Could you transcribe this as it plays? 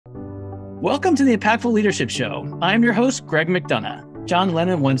Welcome to the Impactful Leadership Show. I'm your host, Greg McDonough. John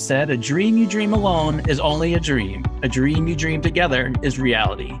Lennon once said, "A dream you dream alone is only a dream. A dream you dream together is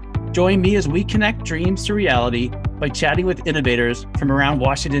reality." Join me as we connect dreams to reality by chatting with innovators from around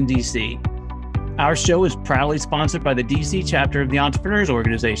Washington, D.C. Our show is proudly sponsored by the D.C. chapter of the Entrepreneurs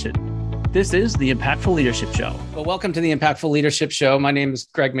Organization. This is the Impactful Leadership Show. Well, welcome to the Impactful Leadership Show. My name is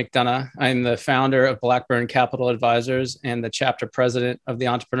Greg McDonough. I'm the founder of Blackburn Capital Advisors and the chapter president of the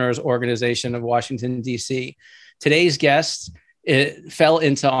Entrepreneurs Organization of Washington, D.C. Today's guest fell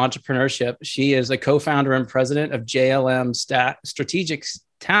into entrepreneurship. She is a co-founder and president of JLM Strategic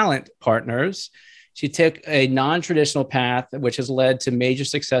Talent Partners. She took a non-traditional path, which has led to major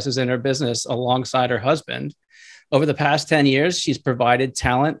successes in her business alongside her husband. Over the past 10 years, she's provided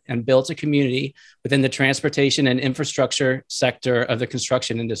talent and built a community within the transportation and infrastructure sector of the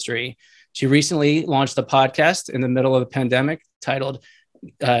construction industry. She recently launched a podcast in the middle of the pandemic titled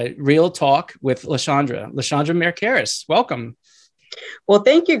Real Talk with LaShondra Mercurius. Welcome. Well,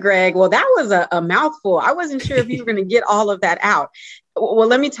 thank you, Greg. Well, that was a mouthful. I wasn't sure if you were going to get all of that out. Well,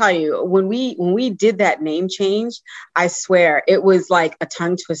 let me tell you, when we did that name change, I swear it was like a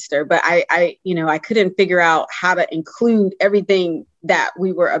tongue twister, but I couldn't figure out how to include everything that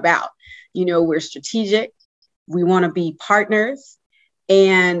we were about. You know, we're strategic. We want to be partners.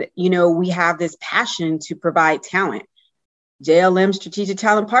 And, we have this passion to provide talent. JLM Strategic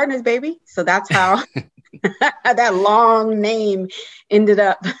Talent Partners, baby. So that's how that long name ended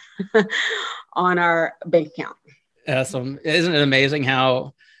up on our bank account. Awesome. Isn't it amazing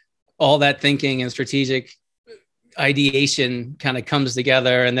how all that thinking and strategic ideation kind of comes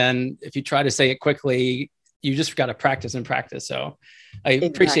together? And then if you try to say it quickly, you just got to practice and practice. So I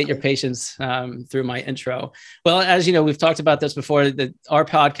appreciate your patience through my intro. Well, as you know, we've talked about this before. My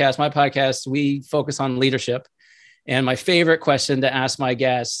podcast, we focus on leadership. And my favorite question to ask my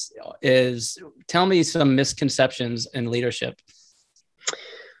guests is, tell me some misconceptions in leadership.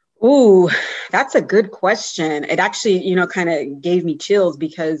 Ooh, that's a good question. It actually, kind of gave me chills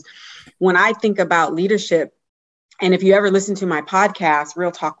because when I think about leadership, and if you ever listen to my podcast,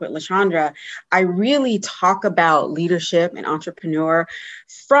 Real Talk with LaShondra, I really talk about leadership and entrepreneur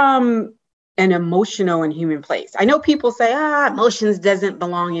from an emotional and human place. I know people say, emotions doesn't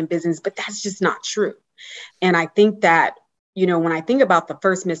belong in business, but that's just not true. And I think that, when I think about the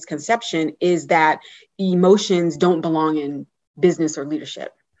first misconception is that emotions don't belong in business or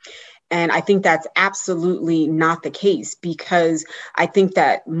leadership. And I think that's absolutely not the case, because I think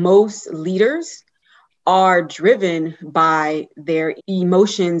that most leaders are driven by their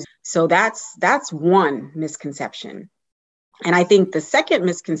emotions. So that's one misconception. And I think the second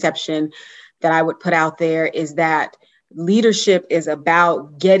misconception that I would put out there is that leadership is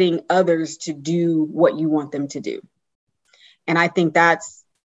about getting others to do what you want them to do. And I think that's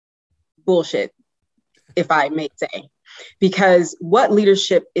bullshit, if I may say. Because what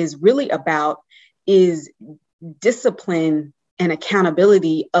leadership is really about is discipline and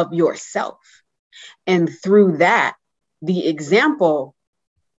accountability of yourself. And through that, the example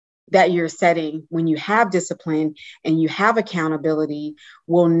that you're setting when you have discipline and you have accountability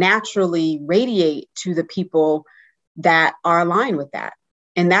will naturally radiate to the people that are aligned with that.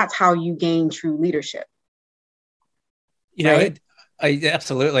 And that's how you gain true leadership. Right? I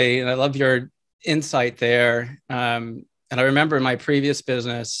absolutely. And I love your insight there. And I remember in my previous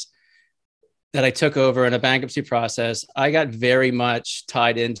business that I took over in a bankruptcy process, I got very much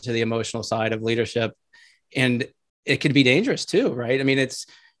tied into the emotional side of leadership, and it could be dangerous too, right? I mean,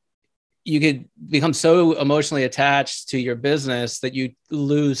 you could become so emotionally attached to your business that you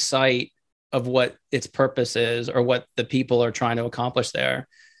lose sight of what its purpose is or what the people are trying to accomplish there.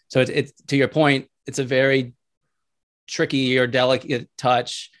 So it's to your point, it's a very tricky or delicate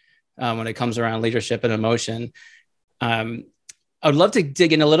touch when it comes around leadership and emotion. I would love to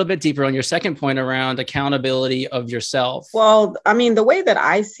dig in a little bit deeper on your second point around accountability of yourself. Well, I mean, the way that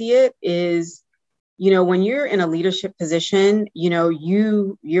I see it is, when you're in a leadership position,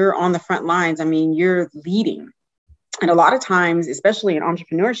 you're on the front lines. I mean, you're leading. And a lot of times, especially in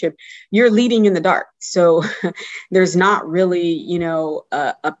entrepreneurship, you're leading in the dark. So there's not really,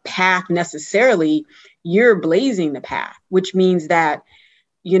 a path necessarily. You're blazing the path, which means that,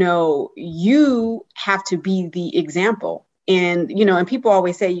 you have to be the example. And, and people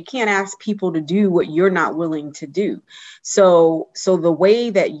always say you can't ask people to do what you're not willing to do. So the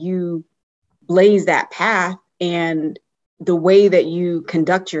way that you blaze that path and the way that you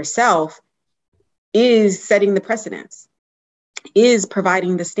conduct yourself is setting the precedence, is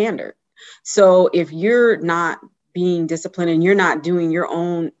providing the standard. So if you're not being disciplined and you're not doing your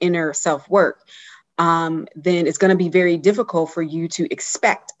own inner self-work, then it's going to be very difficult for you to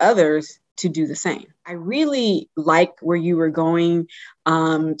expect others to do the same. I really like where you were going,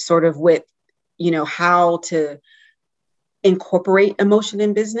 sort of with, how to incorporate emotion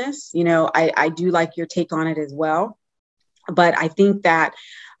in business. I do like your take on it as well. But I think that,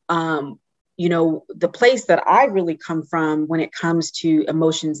 the place that I really come from when it comes to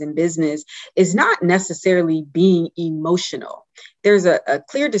emotions in business is not necessarily being emotional. There's a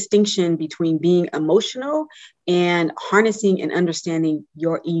clear distinction between being emotional and harnessing and understanding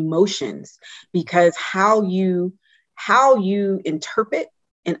your emotions, because how you interpret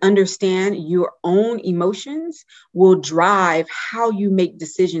and understand your own emotions will drive how you make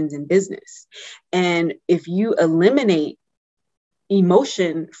decisions in business. And if you eliminate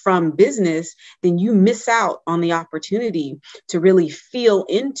emotion from business, then you miss out on the opportunity to really feel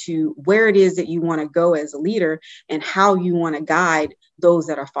into where it is that you want to go as a leader and how you want to guide those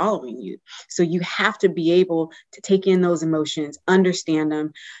that are following you. So you have to be able to take in those emotions, understand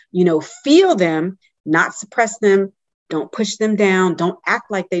them, feel them, not suppress them. Don't push them down. Don't act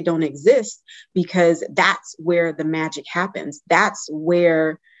like they don't exist, because that's where the magic happens. That's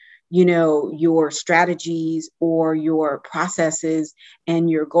where your strategies or your processes and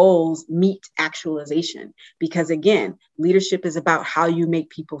your goals meet actualization. Because again, leadership is about how you make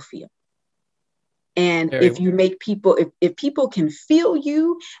people feel. And if you make people, if people can feel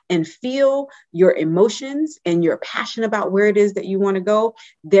you and feel your emotions and you're passionate about where it is that you want to go,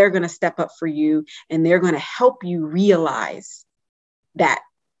 they're going to step up for you and they're going to help you realize that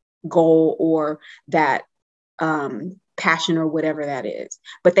goal or that, passion or whatever that is,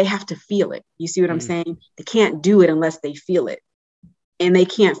 but they have to feel it. You see what I'm saying? They can't do it unless they feel it, and they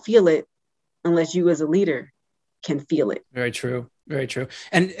can't feel it unless you as a leader can feel it. Very true. Very true.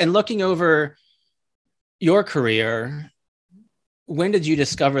 And looking over your career, when did you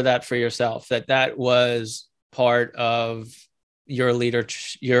discover that for yourself, that was part of your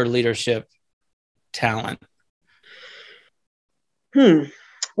leadership talent?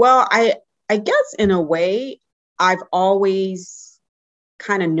 Well, I guess in a way, I've always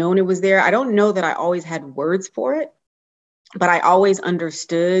kind of known it was there. I don't know that I always had words for it, but I always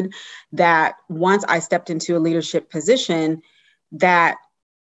understood that once I stepped into a leadership position, that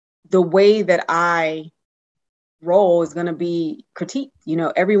the way that I roll is going to be critiqued.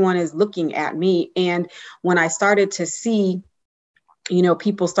 Everyone is looking at me. And when I started to see,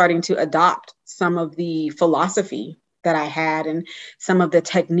 people starting to adopt some of the philosophy that I had and some of the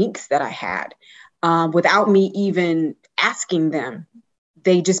techniques that I had, without me even asking them,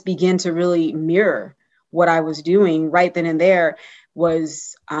 they just began to really mirror what I was doing right then and there.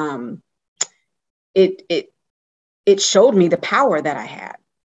 Was it showed me the power that I had.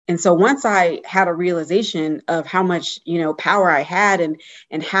 And so once I had a realization of how much power I had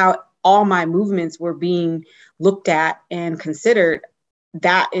and how all my movements were being looked at and considered,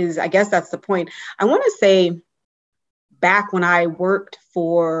 I guess that's the point. I want to say, back when I worked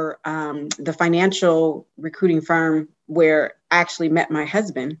for the financial recruiting firm where I actually met my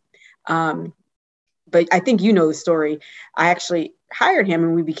husband, but I think you know the story. I actually hired him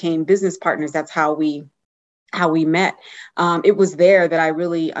and we became business partners. That's how we met. It was there that I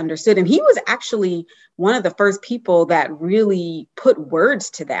really understood. And he was actually one of the first people that really put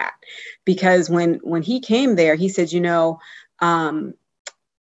words to that, because when he came there, he said, on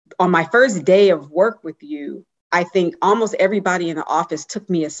my first day of work with you, I think almost everybody in the office took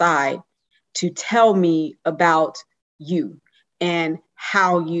me aside to tell me about you and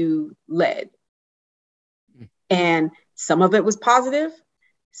how you led. And some of it was positive,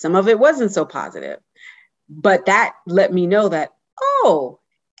 some of it wasn't so positive. But that let me know that,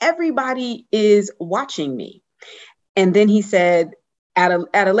 everybody is watching me. And then he said, at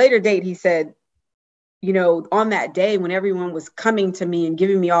a later date, he said, on that day when everyone was coming to me and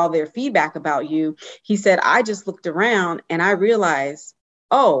giving me all their feedback about you, he said, I just looked around and I realized,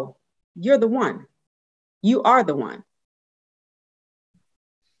 you're the one. You are the one.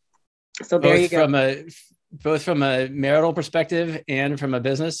 So there you go. Both from a marital perspective and from a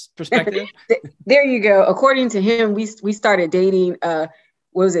business perspective. There you go. According to him, we started dating,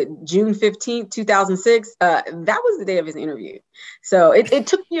 was it June 15th, 2006? That was the day of his interview. So it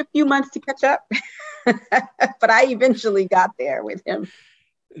took me a few months to catch up, but I eventually got there with him.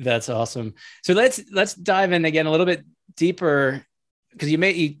 That's awesome. So let's dive in again a little bit deeper, because you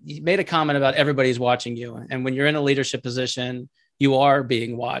made a comment about everybody's watching you. And when you're in a leadership position, you are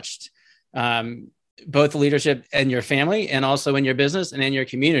being watched, both leadership and your family, and also in your business and in your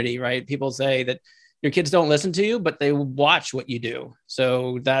community, right? People say that your kids don't listen to you, but they watch what you do.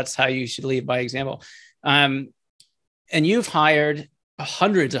 So that's how you should lead by example. And you've hired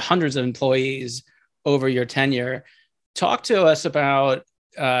hundreds of employees over your tenure. Talk to us about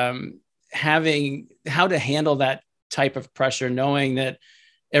having how to handle that type of pressure, knowing that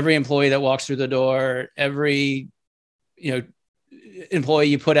every employee that walks through the door, every, employee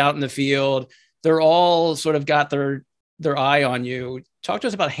you put out in the field, they're all sort of got their eye on you. Talk to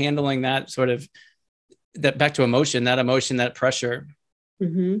us about handling that sort of, that back to emotion, that pressure.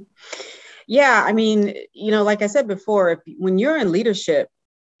 Mm-hmm. Yeah. I mean, like I said before, when you're in leadership,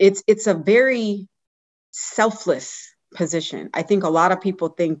 it's a very selfless position. I think a lot of people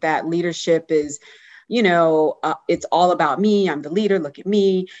think that leadership is, it's all about me. I'm the leader. Look at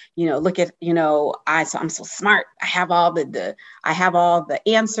me. Look at, I'm so smart. I have all the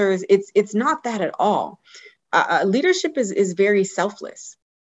answers. It's not that at all. Leadership is very selfless.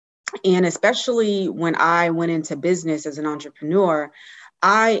 And especially when I went into business as an entrepreneur,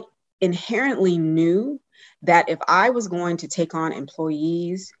 I inherently knew that if I was going to take on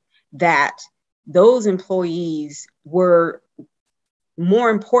employees, that those employees were more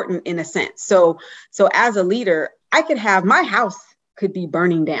important in a sense. So as a leader, my house could be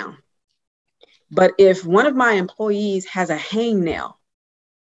burning down. But if one of my employees has a hangnail,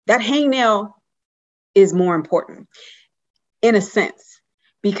 that hangnail is more important in a sense,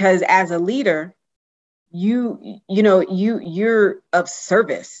 because as a leader, you're of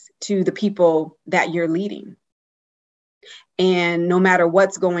service to the people that you're leading. And no matter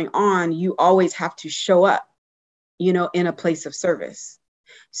what's going on, you always have to show up, in a place of service.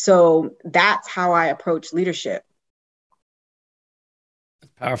 So that's how I approach leadership.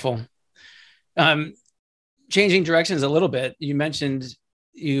 Powerful. Changing directions a little bit. You mentioned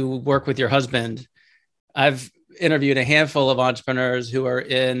you work with your husband. I've interviewed a handful of entrepreneurs who are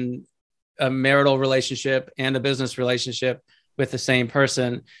in a marital relationship and a business relationship with the same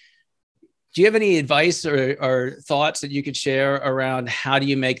person. Do you have any advice or thoughts that you could share around how do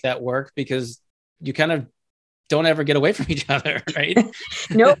you make that work? Because you kind of don't ever get away from each other, right?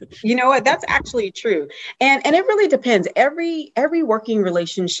 No, you know what? That's actually true. And it really depends. Every working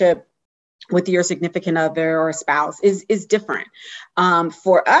relationship with your significant other or spouse is different.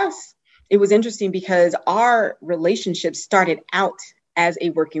 For us, it was interesting because our relationship started out as a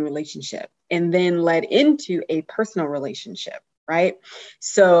working relationship and then led into a personal relationship. Right.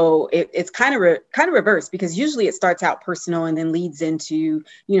 So it's kind of reversed, because usually it starts out personal and then leads into,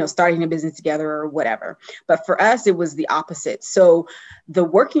 starting a business together or whatever. But for us, it was the opposite. So the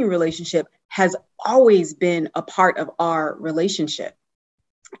working relationship has always been a part of our relationship.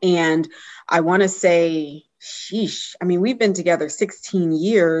 And I want to say, sheesh, I mean, we've been together 16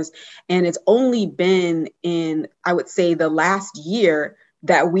 years, and it's only been in, I would say, the last year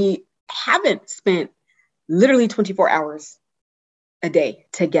that we haven't spent literally 24 hours a day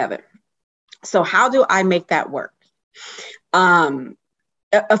together. So how do I make that work?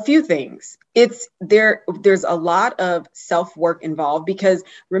 A few things. There's a lot of self-work involved, because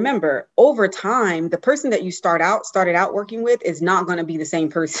remember, over time, the person that you started out working with is not going to be the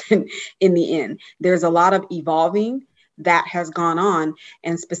same person in the end. There's a lot of evolving that has gone on.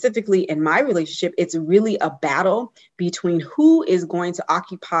 And specifically in my relationship, it's really a battle between who is going to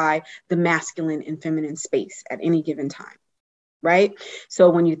occupy the masculine and feminine space at any given time. Right. So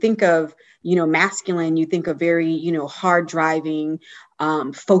when you think of, masculine, you think of very, hard driving,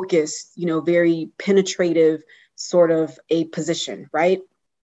 focused, very penetrative sort of a position. Right.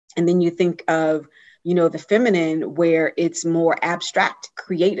 And then you think of, the feminine, where it's more abstract,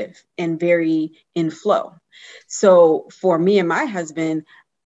 creative, and very in flow. So for me and my husband,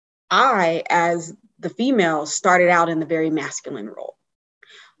 I, as the female, started out in the very masculine role,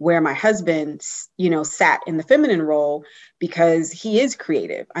 where my husband, sat in the feminine role, because he is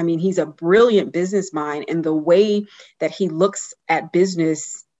creative. I mean, he's a brilliant business mind, and the way that he looks at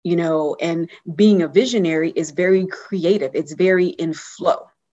business, and being a visionary is very creative. It's very in flow,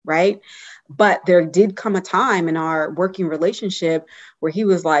 right? But there did come a time in our working relationship where he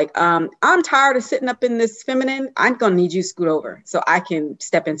was like, I'm tired of sitting up in this feminine. I'm going to need you to scoot over so I can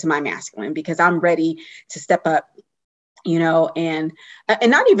step into my masculine, because I'm ready to step up, and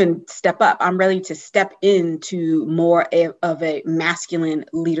not even step up. I'm ready to step into more of a masculine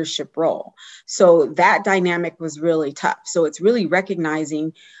leadership role. So that dynamic was really tough. So it's really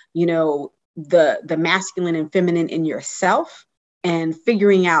recognizing, the masculine and feminine in yourself, and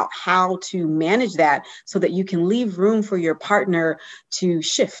figuring out how to manage that so that you can leave room for your partner to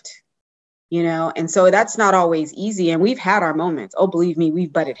shift. And so that's not always easy. And we've had our moments. Oh, believe me,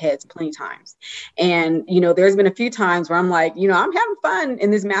 we've butted heads plenty of times. And, there's been a few times where I'm like, I'm having fun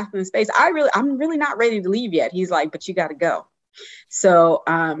in this masculine space. I'm really not ready to leave yet. He's like, but you got to go. So,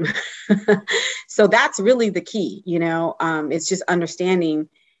 so that's really the key, it's just understanding,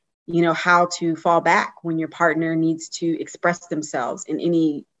 how to fall back when your partner needs to express themselves in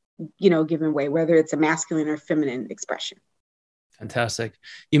any given way, whether it's a masculine or feminine expression. Fantastic.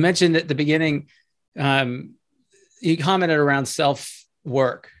 You mentioned at the beginning, you commented around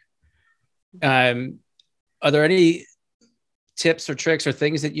self-work. Are there any tips or tricks or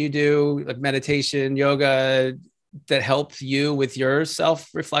things that you do, like meditation, yoga, that help you with your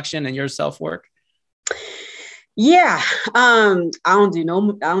self-reflection and your self-work? Yeah. I don't do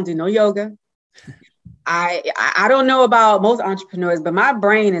no yoga. I don't know about most entrepreneurs, but my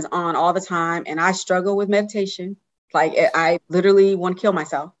brain is on all the time and I struggle with meditation. Like I literally want to kill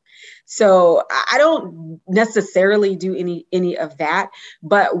myself. So I don't necessarily do any of that.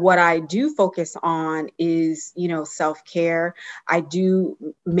 But what I do focus on is, self-care. I do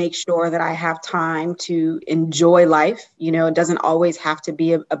make sure that I have time to enjoy life. It doesn't always have to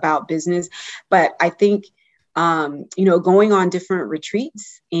be about business. But I think, going on different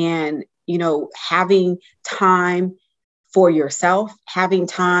retreats and, having time for yourself, having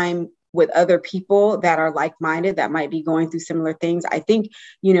time with other people that are like-minded, that might be going through similar things. I think,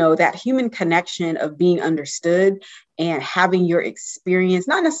 that human connection of being understood and having your experience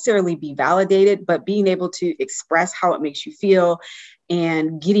not necessarily be validated, but being able to express how it makes you feel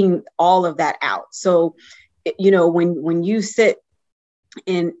and getting all of that out. So, when you sit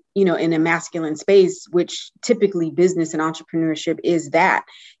in a masculine space, which typically business and entrepreneurship is, that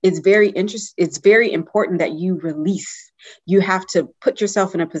it's very important that you release. You have to put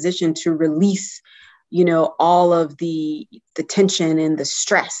yourself in a position to release, all of the tension and the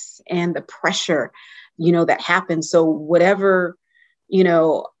stress and the pressure, that happens. So whatever,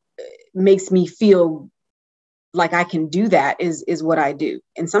 makes me feel like I can do that is what I do.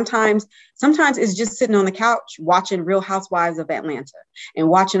 And sometimes it's just sitting on the couch watching Real Housewives of Atlanta and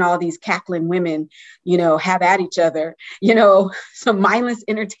watching all these cackling women, have at each other, some mindless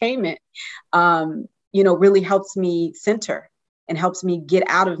entertainment, really helps me center and helps me get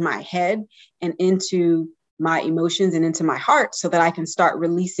out of my head and into my emotions and into my heart so that I can start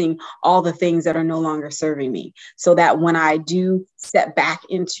releasing all the things that are no longer serving me, so that when I do step back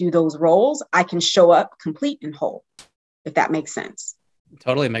into those roles, I can show up complete and whole, if that makes sense.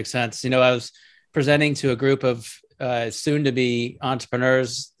 Totally makes sense. I was presenting to a group of soon to be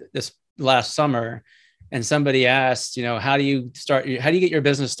entrepreneurs this last summer, and somebody asked, how do you get your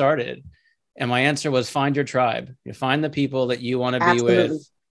business started? And my answer was, find your tribe. You find the people that you want to be with,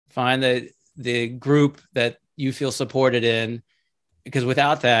 find the group that you feel supported in, because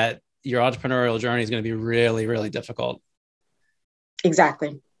without that, your entrepreneurial journey is going to be really, really difficult.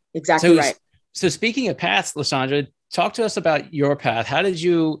 Exactly right. So speaking of paths, LaShondra, talk to us about your path. How did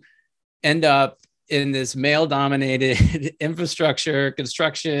you end up in this male-dominated infrastructure,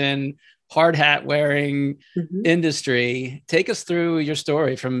 construction, hard hat wearing industry? Take us through your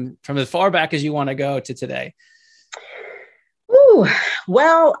story from as far back as you want to go to today. Ooh,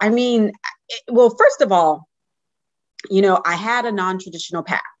 well, first of all, I had a non-traditional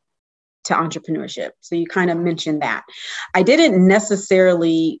path to entrepreneurship. So you kind of mentioned that. I didn't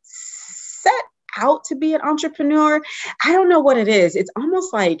necessarily set out to be an entrepreneur. I don't know what it is. It's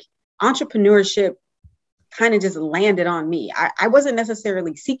almost like entrepreneurship kind of just landed on me. I wasn't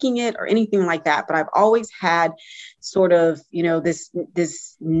necessarily seeking it or anything like that, but I've always had sort of,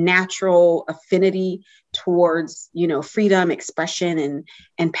 this natural affinity towards, freedom, expression,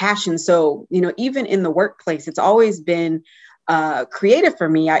 and passion. So, even in the workplace, it's always been creative for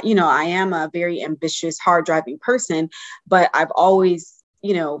me. I am a very ambitious, hard driving person, but I've always,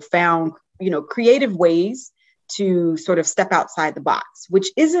 found, creative ways to sort of step outside the box, which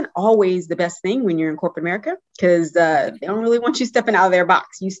isn't always the best thing when you're in corporate America, because they don't really want you stepping out of their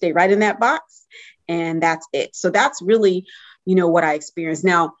box. You stay right in that box and that's it. So that's really, what I experienced.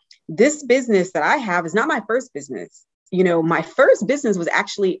 Now, this business that I have is not my first business. My first business was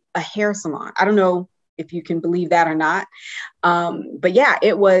actually a hair salon. I don't know if you can believe that or not. But yeah,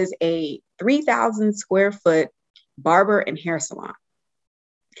 it was a 3,000 square foot barber and hair salon.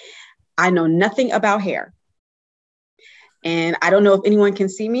 I know nothing about hair. And I don't know if anyone can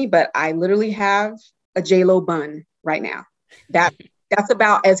see me, but I literally have a JLo bun right now. That's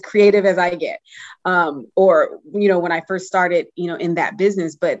about as creative as I get. Or, when I first started, in that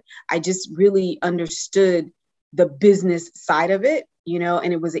business, but I just really understood the business side of it,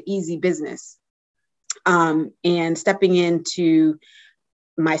 and it was an easy business. And stepping into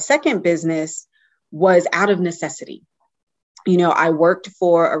my second business was out of necessity. I worked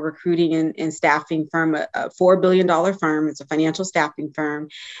for a recruiting and staffing firm, a $4 billion firm. It's a financial staffing firm.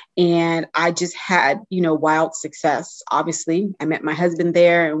 And I just had, wild success. Obviously, I met my husband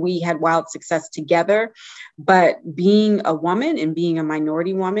there and we had wild success together. But being a woman and being a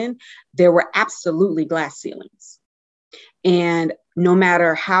minority woman, there were absolutely glass ceilings. And no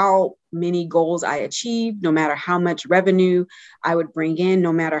matter how many goals I achieved, no matter how much revenue I would bring in,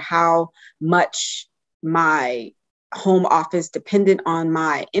 no matter how much my home office depended on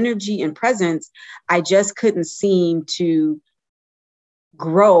my energy and presence, I just couldn't seem to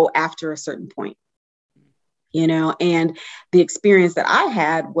grow after a certain point, and the experience that I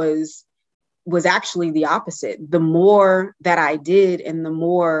had was actually the opposite. The more that I did and the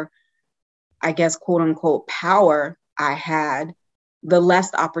more, I guess, quote unquote, power I had, the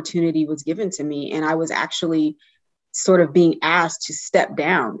less opportunity was given to me. And I was actually sort of being asked to step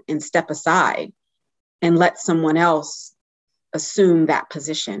down and step aside and let someone else assume that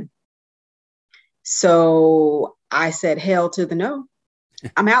position. So I said, hell to the no.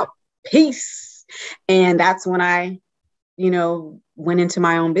 I'm out. Peace. And that's when I, went into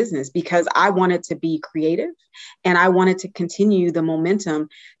my own business, because I wanted to be creative and I wanted to continue the momentum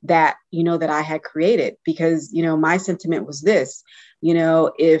that, that I had created, because, my sentiment was this,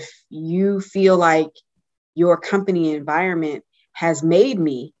 if you feel like your company environment has made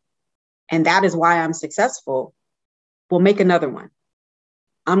me, and that is why I'm successful, well, make another one.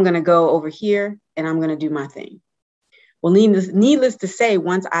 I'm going to go over here and I'm going to do my thing. Well, needless to say,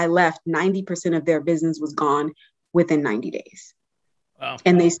 once I left, 90% of their business was gone within 90 days. Wow.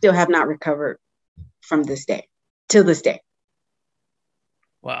 And they still have not recovered from this day, till this day.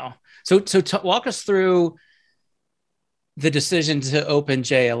 Wow. So walk us through the decision to open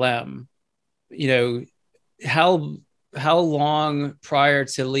JLM. How long prior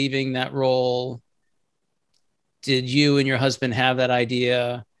to leaving that role did you and your husband have that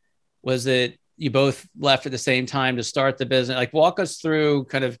idea? Was it you both left at the same time to start the business? Like, walk us through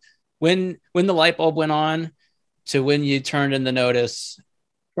kind of when the light bulb went on to when you turned in the notice,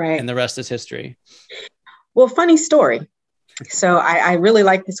 right? And the rest is history. Well, funny story. So I really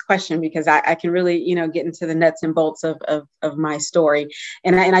like this question, because I can really, get into the nuts and bolts of my story.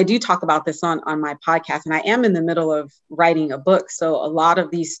 And I do talk about this on my podcast, and I am in the middle of writing a book. So a lot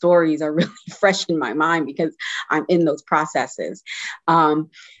of these stories are really fresh in my mind because I'm in those processes.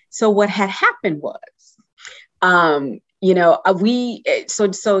 So what had happened was,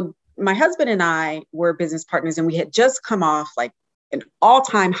 so my husband and I were business partners, and we had just come off like an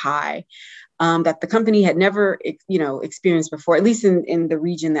all-time high that the company had never, experienced before, at least in the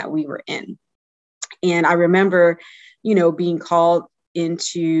region that we were in. And I remember, being called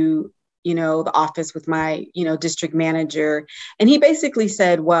into, the office with my, district manager. And he basically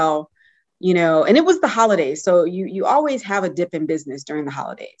said, well, and it was the holidays. So you always have a dip in business during the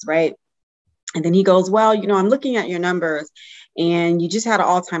holidays, right? And then he goes, well, I'm looking at your numbers and you just had an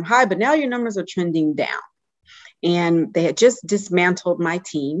all-time high, but now your numbers are trending down. And they had just dismantled my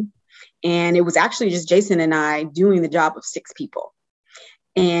team. And it was actually just Jason and I doing the job of 6 people.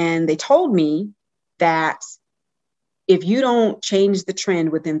 And they told me that if you don't change the trend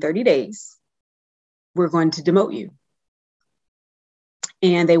within 30 days, we're going to demote you.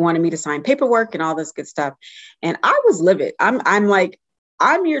 And they wanted me to sign paperwork and all this good stuff. And I was livid. I'm like,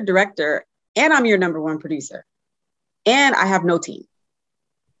 I'm your director and I'm your number one producer. And I have no team.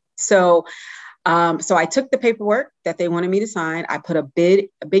 So I took the paperwork that they wanted me to sign. I put a big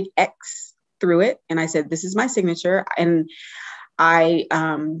X through it. And I said, this is my signature. And I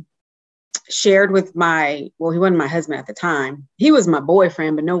shared with he wasn't my husband at the time. He was my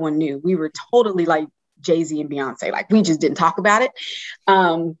boyfriend, but no one knew. We were totally like Jay-Z and Beyonce. Like, we just didn't talk about it.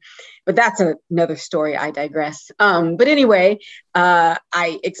 But that's another story. I digress. But anyway,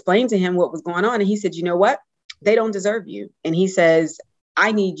 I explained to him what was going on. And he said, you know what? They don't deserve you. And he says,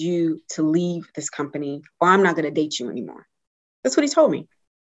 I need you to leave this company or I'm not going to date you anymore. That's what he told me.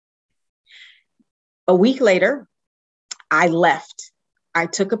 A week later, I left. I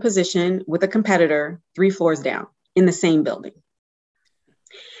took a position with a competitor 3 floors down in the same building.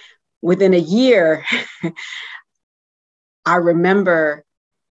 Within a year, I remember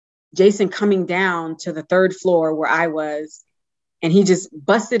Jason coming down to the 3rd floor where I was, and he just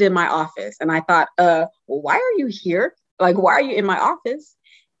busted in my office. And I thought, well, why are you here? Like, why are you in my office?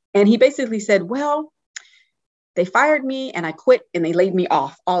 And he basically said, well, they fired me and I quit and they laid me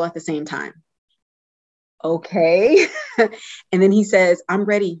off all at the same time. Okay. And then he says, I'm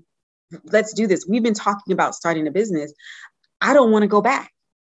ready. Let's do this. We've been talking about starting a business. I don't want to go back.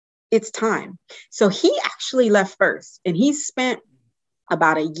 It's time. So he actually left first, and he spent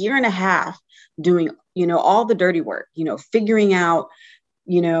about a year and a half doing, all the dirty work, figuring out,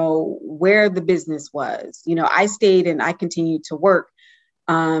 where the business was. I stayed and I continued to work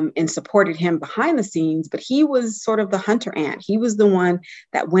and supported him behind the scenes, but he was sort of the hunter ant. He was the one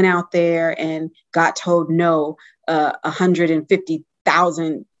that went out there and got told no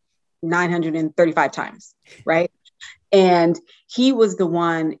 150,935 times, right? And he was the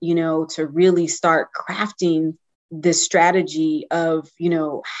one, to really start crafting this strategy of,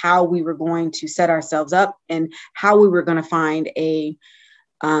 how we were going to set ourselves up and how we were going to find a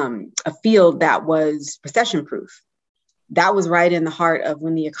field that was recession proof. That was right in the heart of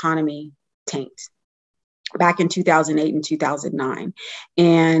when the economy tanked back in 2008 and 2009.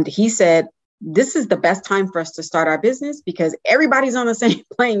 And he said, this is the best time for us to start our business because everybody's on the same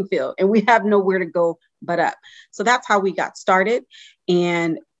playing field and we have nowhere to go but up. So that's how we got started.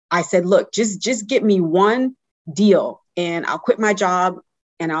 And I said, look, just get me one deal and I'll quit my job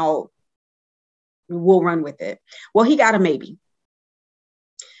and we'll run with it. Well, he got a maybe.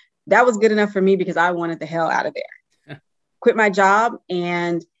 That was good enough for me because I wanted the hell out of there. Quit my job.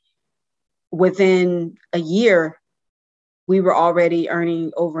 And within a year, we were already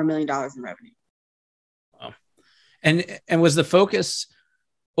earning over $1 million in revenue. Wow. And was the focus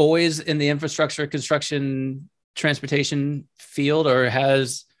always in the infrastructure, construction, transportation field, or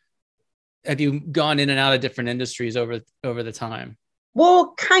have you gone in and out of different industries over the time?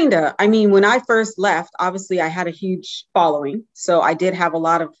 Well, kind of. I mean, when I first left, obviously I had a huge following. So I did have a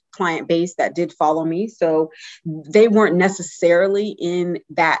lot of client base that did follow me. So they weren't necessarily in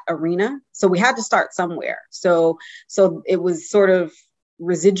that arena. So we had to start somewhere. So it was sort of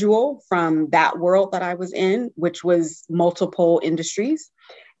residual from that world that I was in, which was multiple industries.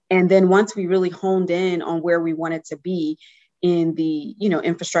 And then once we really honed in on where we wanted to be in the,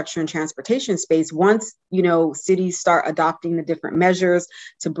 infrastructure and transportation space, once, cities start adopting the different measures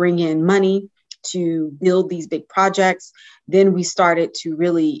to bring in money to build these big projects, then we started to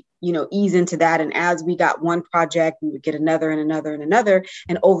really, ease into that. And as we got one project, we would get another and another and another.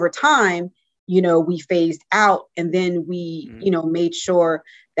 And over time, we phased out and then we, made sure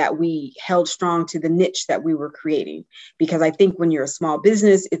that we held strong to the niche that we were creating. Because I think when you're a small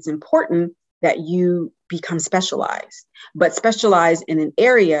business, it's important that you become specialized, but specialized in an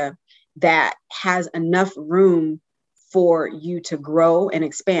area that has enough room for you to grow and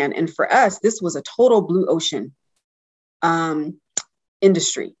expand. And for us, this was a total blue ocean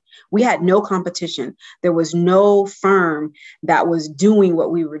industry. We had no competition. There was no firm that was doing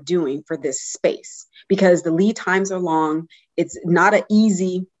what we were doing for this space because the lead times are long. It's not an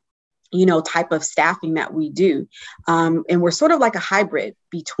easy, type of staffing that we do. And we're sort of like a hybrid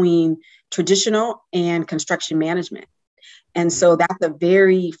between traditional and construction management. And so that's a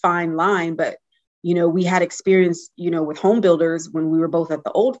very fine line, but, we had experience, with home builders when we were both at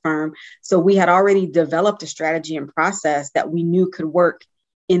the old firm. So we had already developed a strategy and process that we knew could work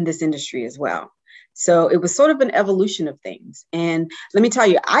in this industry as well. So it was sort of an evolution of things. And let me tell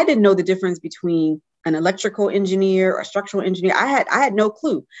you, I didn't know the difference between an electrical engineer or structural engineer. I had no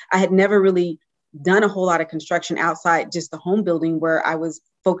clue. I had never really done a whole lot of construction outside just the home building where I was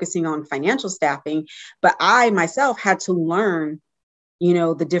focusing on financial staffing. But I myself had to learn,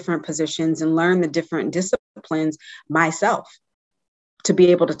 the different positions and learn the different disciplines myself to be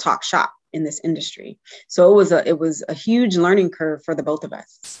able to talk shop in this industry. So it was a huge learning curve for the both of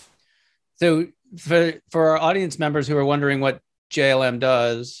us. So for our audience members who are wondering what JLM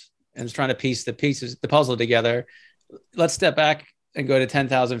does and is trying to piece the puzzle together, let's step back and go to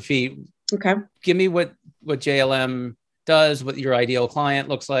 10,000 feet. Okay. Give me what JLM does, what your ideal client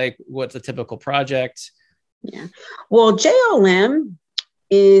looks like, what's a typical project. Yeah. Well, JLM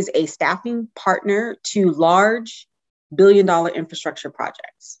is a staffing partner to large billion-dollar infrastructure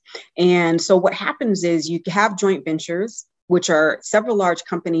projects. And so what happens is you have joint ventures, which are several large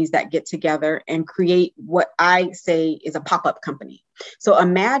companies that get together and create what I say is a pop-up company. So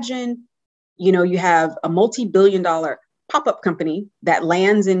imagine, you have a multi-billion-dollar pop-up company that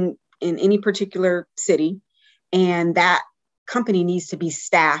lands in any particular city, and that company needs to be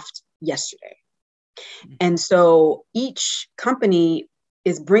staffed yesterday. And so each company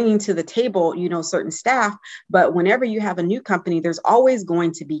is bringing to the table, certain staff, but whenever you have a new company, there's always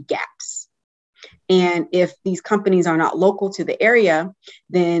going to be gaps. And if these companies are not local to the area,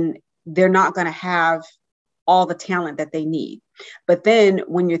 then they're not going to have all the talent that they need. But then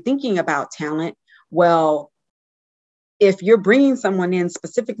when you're thinking about talent, well, if you're bringing someone in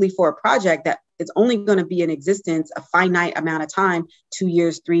specifically for a project that is only going to be in existence a finite amount of time, 2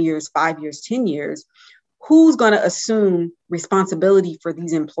 years, 3 years, 5 years, 10 years, who's going to assume responsibility for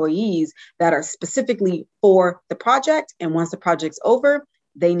these employees that are specifically for the project? And once the project's over,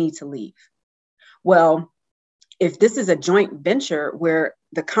 they need to leave. Well, if this is a joint venture where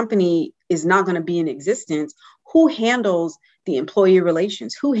the company is not going to be in existence, who handles the employee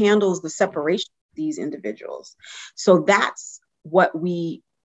relations? Who handles the separation of these individuals? So that's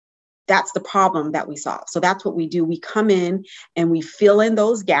That's the problem that we solve. So that's what we do. We come in and we fill in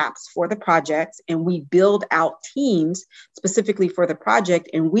those gaps for the projects, and we build out teams specifically for the project.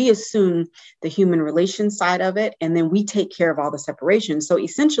 And we assume the human relations side of it. And then we take care of all the separation. So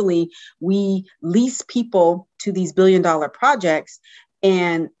essentially, we lease people to these billion-dollar projects,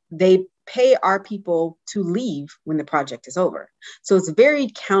 and they pay our people to leave when the project is over. So it's very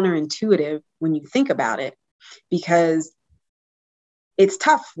counterintuitive when you think about it, because it's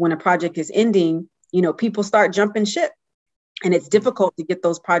tough when a project is ending. People start jumping ship, and it's difficult to get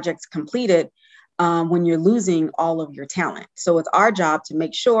those projects completed when you're losing all of your talent. So it's our job to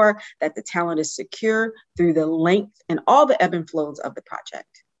make sure that the talent is secure through the length and all the ebb and flows of the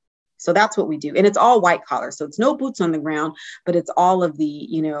project. So that's what we do. And it's all white collar. So it's no boots on the ground, but it's all of the,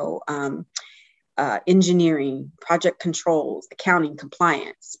 engineering, project controls, accounting,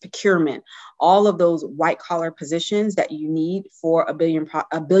 compliance, procurement, all of those white collar positions that you need for a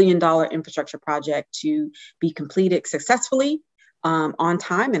 $1 billion infrastructure project to be completed successfully, on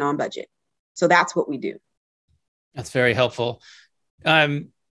time and on budget. So that's what we do. That's very helpful. How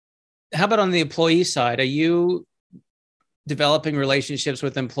about on the employee side? Are you developing relationships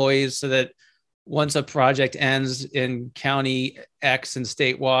with employees so that once a project ends in county X and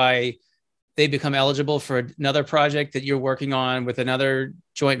state Y, they become eligible for another project that you're working on with another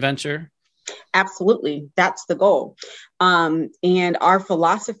joint venture? Absolutely. That's the goal. And our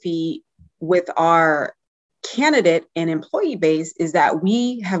philosophy with our candidate and employee base is that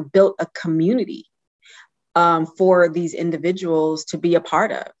we have built a community for these individuals to be a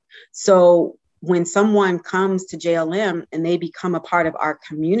part of. So when someone comes to JLM and they become a part of our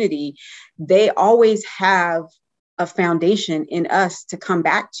community, they always have a foundation in us to come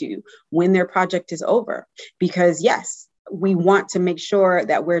back to when their project is over. Because yes, we want to make sure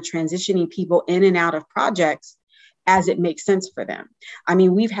that we're transitioning people in and out of projects as it makes sense for them. I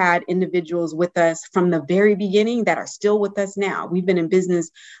mean, we've had individuals with us from the very beginning that are still with us now. We've been in business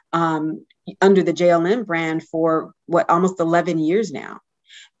under the JLM brand for almost 11 years now.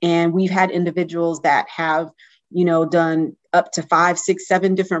 And we've had individuals that have, done up to 5, 6,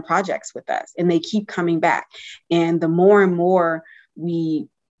 7 different projects with us, and they keep coming back. And the more and more we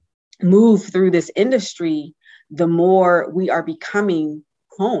move through this industry, the more we are becoming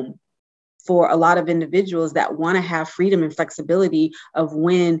home for a lot of individuals that want to have freedom and flexibility of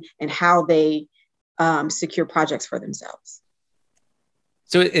when and how they secure projects for themselves.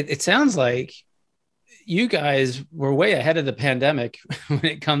 So it sounds like you guys were way ahead of the pandemic when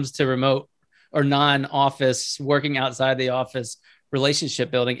it comes to remote or non-office, working outside the office,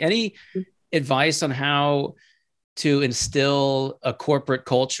 relationship building. Any advice on how to instill a corporate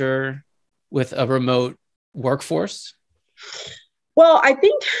culture with a remote workforce? Well, I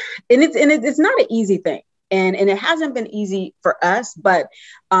think, and it's not an easy thing. And it hasn't been easy for us, but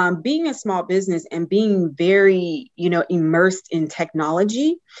being a small business and being very, immersed in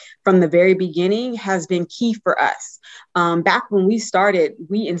technology from the very beginning has been key for us. Back when we started,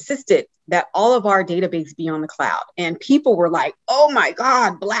 we insisted that all of our database be on the cloud. And people were like, oh my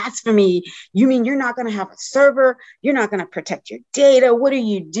God, blasphemy. You mean you're not going to have a server? You're not going to protect your data? What are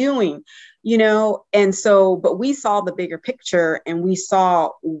you doing? And so, but we saw the bigger picture and we saw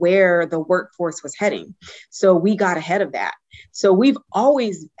where the workforce was heading. So we got ahead of that. So we've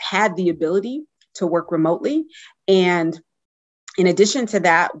always had the ability to work remotely. And in addition to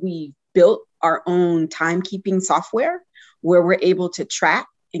that, we built our own timekeeping software where we're able to track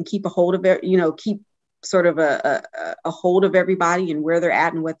and keep a hold of it, keep sort of a hold of everybody and where they're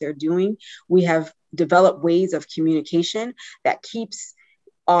at and what they're doing. We have developed ways of communication that keeps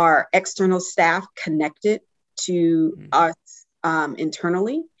our external staff connected to us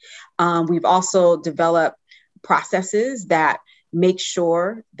internally. We've also developed processes that make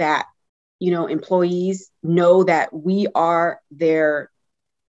sure that, employees know that we are their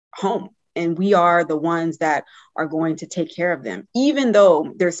home and we are the ones that are going to take care of them, even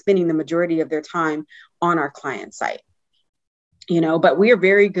though they're spending the majority of their time on our client site. But we are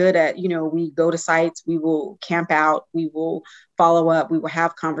very good at, we go to sites, we will camp out, we will follow up, we will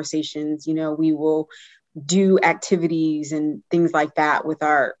have conversations, we will do activities and things like that with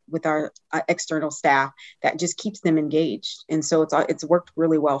our external staff that just keeps them engaged. And so it's worked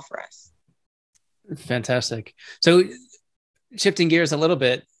really well for us. Fantastic. So shifting gears a little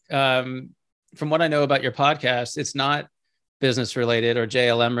bit, from what I know about your podcast, it's not business related or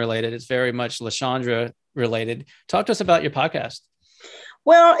JLM related. It's very much LaShondra related. Talk to us about your podcast.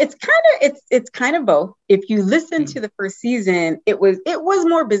 Well, it's kind of both. If you listen to the first season, it was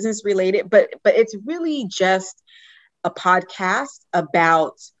more business related, but it's really just a podcast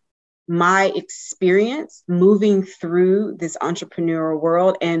about my experience moving through this entrepreneurial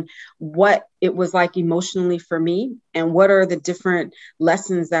world and what it was like emotionally for me, and what are the different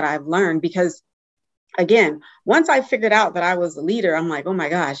lessons that I've learned. Because again, once I figured out that I was a leader, I'm like, oh my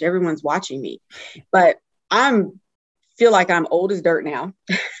gosh, everyone's watching me. But feel like I'm old as dirt now.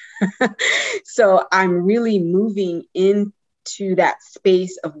 So I'm really moving into that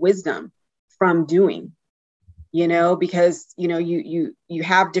space of wisdom from doing, because, you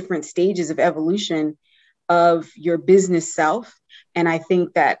have different stages of evolution of your business self. And I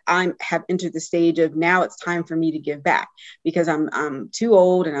think that have entered the stage of now it's time for me to give back, because I'm too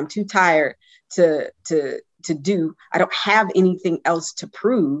old and I'm too tired to do. I don't have anything else to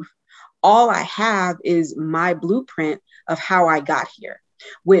prove. All I have is my blueprint of how I got here,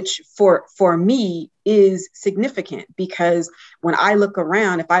 which for me is significant, because when I look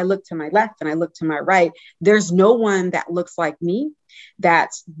around, if I look to my left and I look to my right, there's no one that looks like me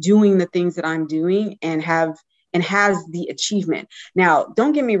that's doing the things that I'm doing and has the achievement. Now,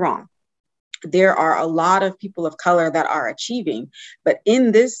 don't get me wrong. There are a lot of people of color that are achieving, but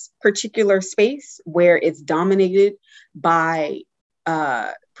in this particular space where it's dominated by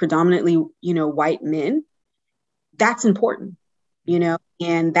predominantly, white men, that's important,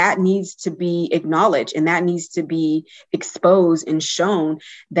 and that needs to be acknowledged, and that needs to be exposed and shown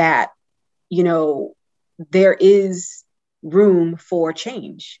that, there is room for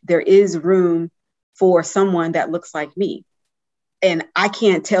change. There is room for someone that looks like me. And I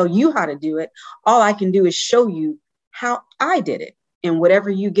can't tell you how to do it. All I can do is show you how I did it. And whatever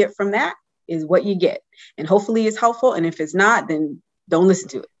you get from that is what you get. And hopefully it's helpful. And if it's not, then don't listen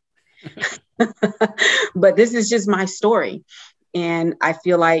to it. But this is just my story. And I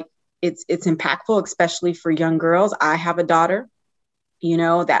feel like it's impactful, especially for young girls. I have a daughter,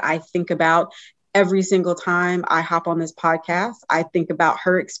 that I think about every single time I hop on this podcast. I think about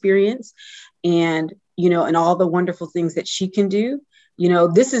her experience and, and all the wonderful things that she can do.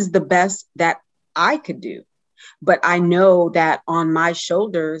 This is the best that I could do. But I know that on my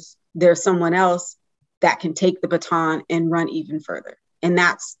shoulders, there's someone else that can take the baton and run even further. And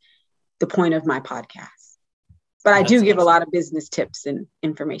that's the point of my podcast. But I do give a lot of business tips and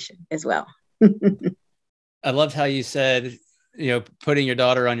information as well. I loved how you said, putting your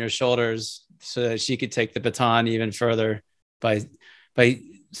daughter on your shoulders so that she could take the baton even further by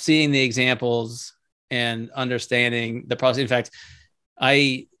seeing the examples and understanding the process. In fact,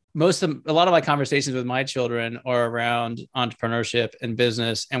 a lot of my conversations with my children are around entrepreneurship and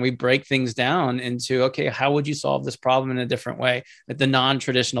business, and we break things down into, okay, how would you solve this problem in a different way? Like the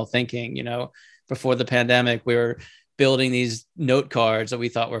non-traditional thinking, before the pandemic, we were building these note cards that we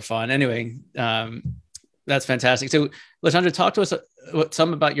thought were fun. Anyway, that's fantastic. So LaShondra, talk to us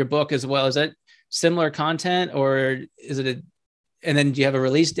some about your book as well. Is that similar content, or is it and then do you have a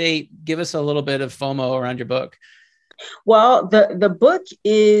release date? Give us a little bit of FOMO around your book. Well, the book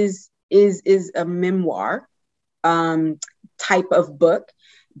is a memoir type of book,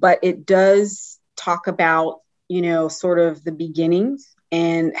 but it does talk about, sort of the beginnings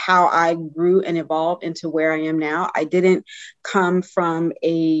and how I grew and evolved into where I am now. I didn't come from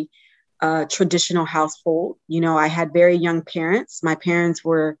a traditional household. I had very young parents. My parents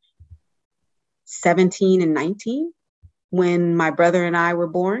were 17 and 19 when my brother and I were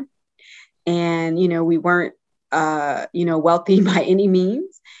born. And, we weren't, wealthy by any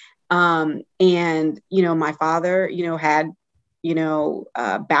means. And, my father, had,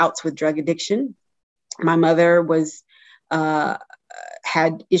 bouts with drug addiction. My mother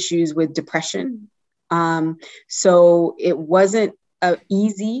had issues with depression. So it wasn't an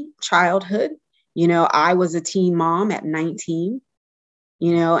easy childhood. I was a teen mom at 19,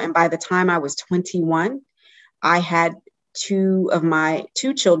 and by the time I was 21, I had two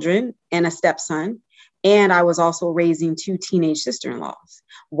children and a stepson. And I was also raising two teenage sister-in-laws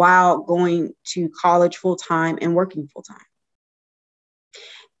while going to college full-time and working full-time.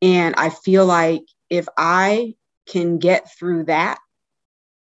 And I feel like if I can get through that,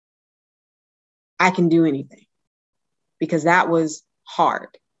 I can do anything, because that was hard.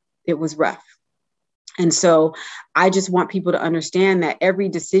 It was rough. And so I just want people to understand that every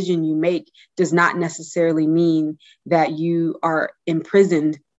decision you make does not necessarily mean that you are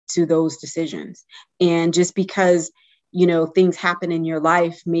imprisoned to those decisions. And just because, things happen in your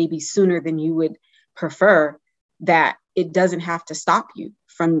life maybe sooner than you would prefer, that it doesn't have to stop you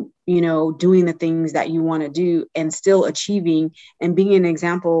from, doing the things that you want to do and still achieving and being an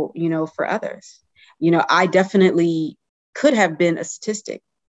example, for others. I definitely could have been a statistic,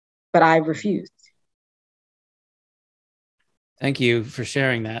 but I refused. Thank you for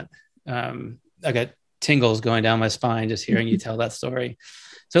sharing that. Okay. tingles going down my spine just hearing you tell that story.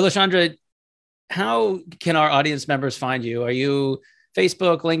 So LaShondra, how can our audience members find you? Are you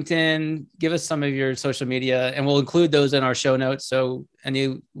Facebook, LinkedIn? Give us some of your social media, and we'll include those in our show notes. So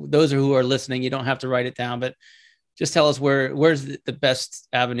those who are listening, you don't have to write it down, but just tell us where's the best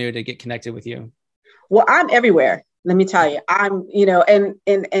avenue to get connected with you. Well, I'm everywhere. Let me tell you, I'm,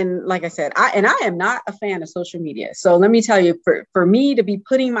 and like I said, I am not a fan of social media. So let me tell you, for me to be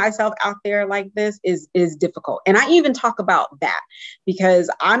putting myself out there like this is difficult. And I even talk about that because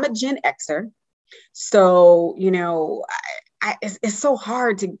I'm a Gen Xer. So, it's so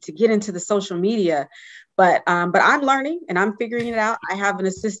hard to get into the social media, but I'm learning and I'm figuring it out. I have an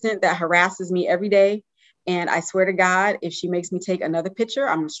assistant that harasses me every day. And I swear to God, if she makes me take another picture,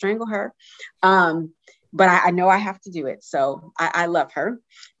 I'm gonna strangle her. But I know I have to do it. So I love her.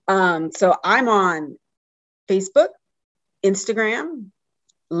 So I'm on Facebook, Instagram,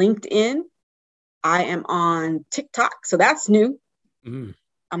 LinkedIn. I am on TikTok. So that's new. Mm.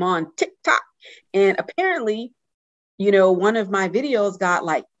 I'm on TikTok. And apparently, one of my videos got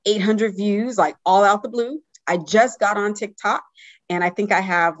like 800 views, like all out the blue. I just got on TikTok and I think I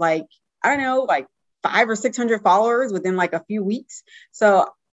have like 500 or 600 followers within like a few weeks. So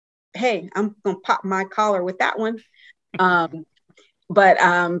hey, I'm gonna pop my collar with that one.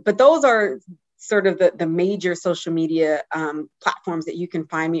 But those are sort of the major social media platforms that you can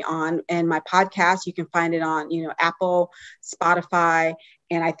find me on. And my podcast, you can find it on, Apple, Spotify,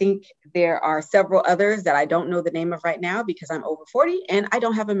 and I think there are several others that I don't know the name of right now because I'm over 40 and I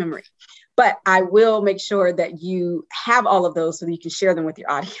don't have a memory. But I will make sure that you have all of those so that you can share them with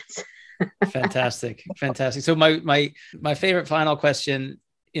your audience. Fantastic. So my favorite final question,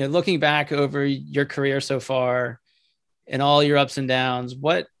 looking back over your career so far and all your ups and downs,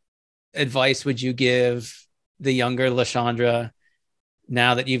 what advice would you give the younger LaShondra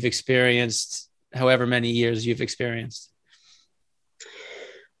now that you've experienced however many years you've experienced?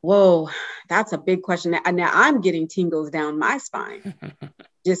 Whoa, that's a big question. Now I'm getting tingles down my spine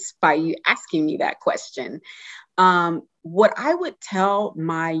just by you asking me that question. What I would tell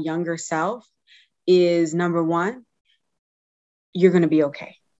my younger self is, number one, you're going to be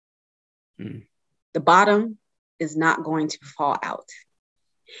okay. The bottom is not going to fall out.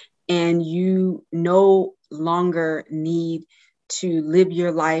 And you no longer need to live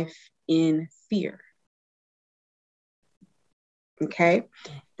your life in fear. Okay.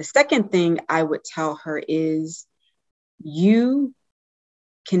 The second thing I would tell her is you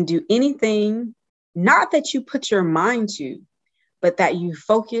can do anything, not that you put your mind to, but that you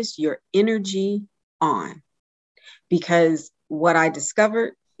focus your energy on. Because what I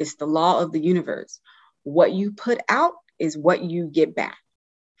discovered is the law of the universe. What you put out is what you get back.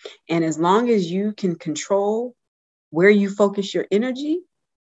 And as long as you can control where you focus your energy,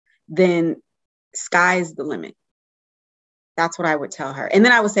 then sky's the limit. That's what I would tell her. And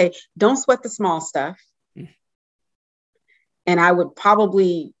then I would say, don't sweat the small stuff. And I would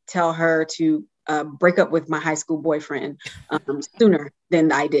probably tell her to break up with my high school boyfriend sooner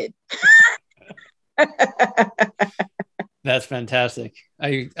than I did. That's fantastic.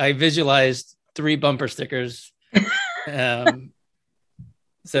 I visualized 3 bumper stickers.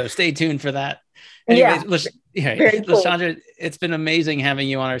 So stay tuned for that. Anyways, LaShondra, it's been amazing having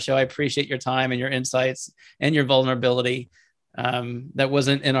you on our show. I appreciate your time and your insights and your vulnerability. That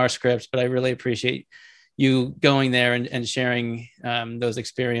wasn't in our scripts, but I really appreciate you going there and sharing those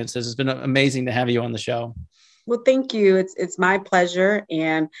experiences. It's been amazing to have you on the show. Well, thank you. It's my pleasure.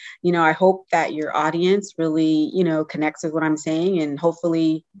 And, I hope that your audience really, connects with what I'm saying, and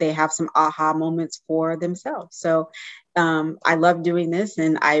hopefully they have some aha moments for themselves. So I love doing this,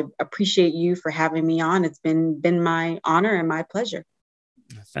 and I appreciate you for having me on. It's been my honor and my pleasure.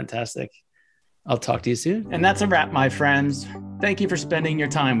 Fantastic. I'll talk to you soon. And that's a wrap, my friends. Thank you for spending your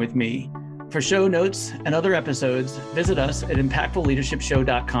time with me. For show notes and other episodes, visit us at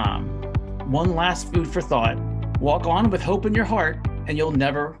impactfulleadershipshow.com. One last food for thought: walk on with hope in your heart, and you'll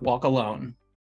never walk alone.